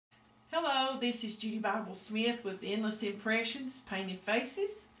this is Judy Bible Smith with Endless Impressions Painting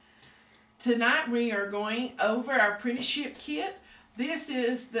Faces. Tonight we are going over our apprenticeship kit. This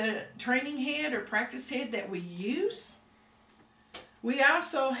is the training head or practice head that we use. We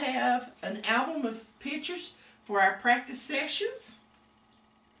also have an album of pictures for our practice sessions.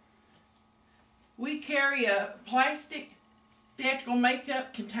 We carry a plastic theatrical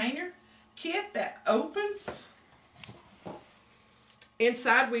makeup container kit that opens.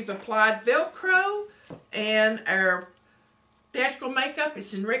 Inside we've applied Velcro, and our theatrical makeup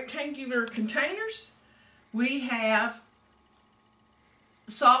is in rectangular containers. We have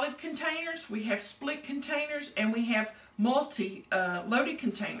solid containers, we have split containers, and we have multi-loaded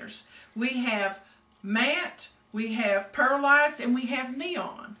containers. We have matte, we have pearlized, and we have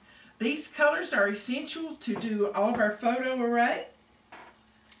neon. These colors are essential to do all of our photo array.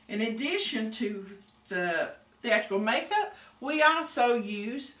 In addition to the theatrical makeup, we also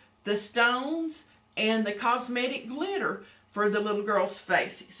use the stones and the cosmetic glitter for the little girls'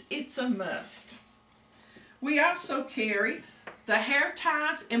 faces. It's a must. We also carry the hair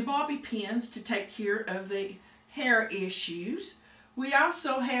ties and bobby pins to take care of the hair issues. We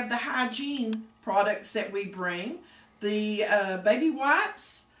also have the hygiene products that we bring, the baby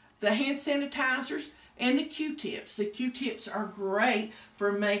wipes, the hand sanitizers, and the Q-tips. The Q-tips are great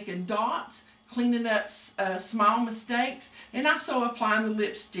for making dots, cleaning up small mistakes, and also applying the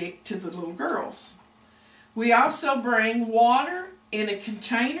lipstick to the little girls. We also bring water in a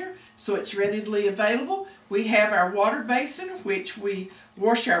container so it's readily available. We have our water basin, which we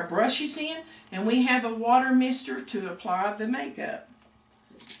wash our brushes in, and we have a water mister to apply the makeup.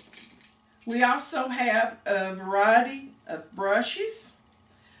 We also have a variety of brushes,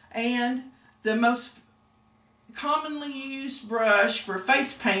 and the most commonly used brush for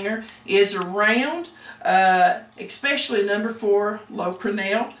face painter is a round, especially number 4 low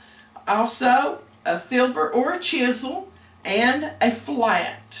crenelle. Also a filbert or a chisel, and a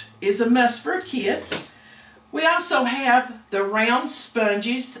flat is a must for a kit. We also have the round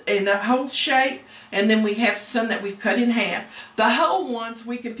sponges in a whole shape, and then we have some that we've cut in half. The whole ones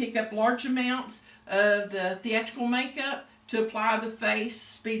we can pick up large amounts of the theatrical makeup to apply the face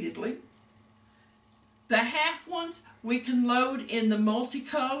speedily. The half ones we can load in the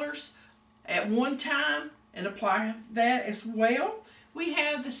multicolors at one time and apply that as well. We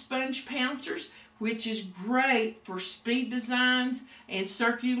have the sponge pouncers, which is great for speed designs and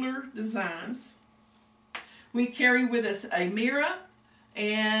circular designs. We carry with us a mirror,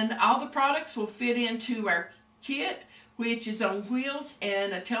 and all the products will fit into our kit, which is on wheels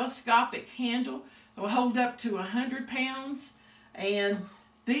and a telescopic handle. It will hold up to 100 pounds, and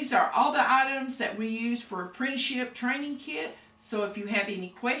these are all the items that we use for apprenticeship training kit. So if you have any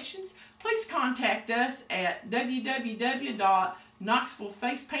questions, please contact us at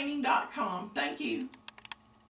www.KnoxvilleFacePainting.com. Thank you.